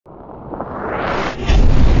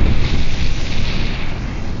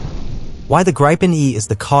Why the Gripen E is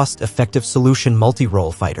the cost-effective solution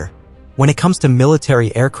multi-role fighter. When it comes to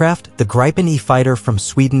military aircraft, the Gripen E fighter from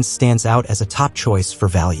Sweden stands out as a top choice for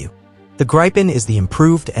value. The Gripen is the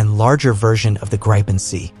improved and larger version of the Gripen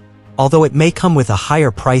C. Although it may come with a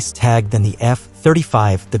higher price tag than the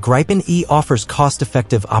F-35, the Gripen E offers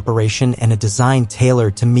cost-effective operation and a design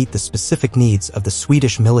tailored to meet the specific needs of the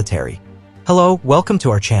Swedish military. Hello, welcome to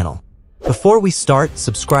our channel. Before we start,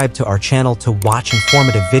 subscribe to our channel to watch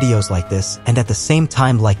informative videos like this and at the same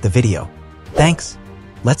time like the video. Thanks.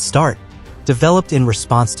 Let's start. Developed in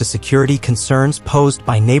response to security concerns posed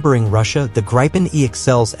by neighboring Russia, the Gripen E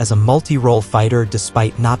excels as a multi-role fighter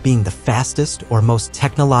despite not being the fastest or most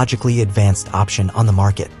technologically advanced option on the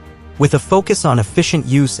market. With a focus on efficient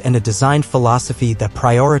use and a design philosophy that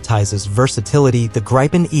prioritizes versatility, the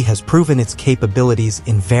Gripen E has proven its capabilities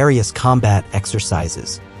in various combat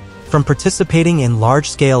exercises. From participating in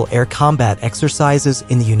large-scale air combat exercises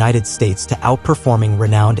in the United States to outperforming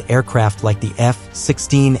renowned aircraft like the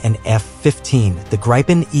F-16 and F-15, the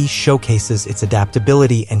Gripen E showcases its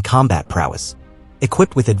adaptability and combat prowess.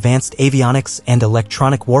 Equipped with advanced avionics and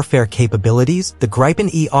electronic warfare capabilities, the Gripen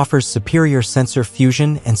E offers superior sensor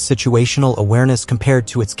fusion and situational awareness compared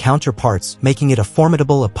to its counterparts, making it a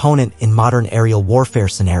formidable opponent in modern aerial warfare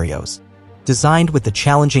scenarios. Designed with the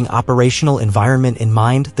challenging operational environment in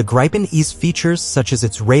mind, the Gripen E's features such as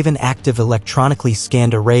its Raven active electronically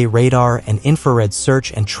scanned array radar and infrared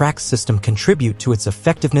search and track system contribute to its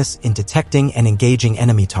effectiveness in detecting and engaging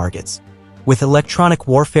enemy targets. With electronic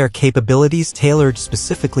warfare capabilities tailored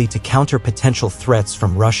specifically to counter potential threats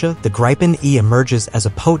from Russia, the Gripen E emerges as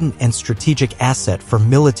a potent and strategic asset for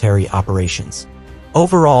military operations.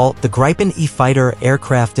 Overall, the Gripen E fighter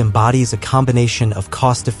aircraft embodies a combination of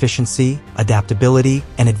cost efficiency, adaptability,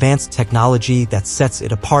 and advanced technology that sets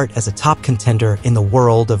it apart as a top contender in the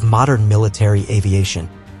world of modern military aviation.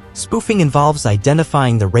 Spoofing involves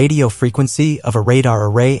identifying the radio frequency of a radar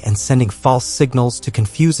array and sending false signals to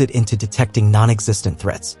confuse it into detecting non-existent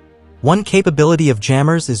threats. One capability of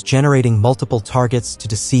jammers is generating multiple targets to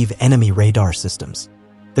deceive enemy radar systems.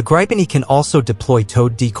 The Gripen E can also deploy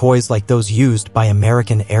towed decoys like those used by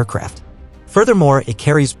American aircraft. Furthermore, it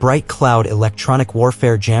carries bright cloud electronic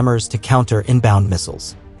warfare jammers to counter inbound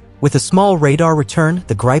missiles. With a small radar return,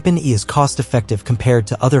 the Gripen E is cost-effective compared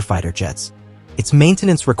to other fighter jets. Its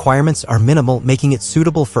maintenance requirements are minimal, making it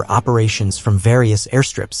suitable for operations from various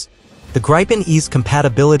airstrips. The Gripen E's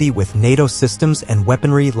compatibility with NATO systems and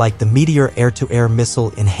weaponry like the Meteor air-to-air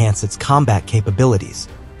missile enhance its combat capabilities.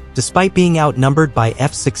 Despite being outnumbered by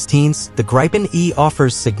F-16s, the Gripen E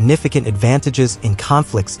offers significant advantages in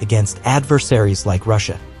conflicts against adversaries like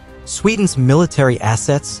Russia. Sweden's military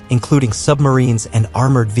assets, including submarines and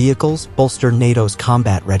armored vehicles, bolster NATO's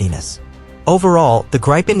combat readiness. Overall, the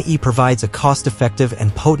Gripen E provides a cost-effective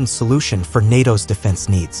and potent solution for NATO's defense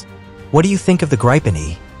needs. What do you think of the Gripen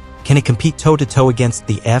E? Can it compete toe-to-toe against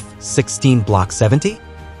the F-16 Block 70?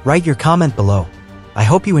 Write your comment below. I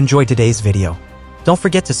hope you enjoyed today's video. Don't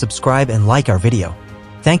forget to subscribe and like our video.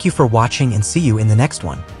 Thank you for watching and see you in the next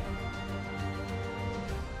one.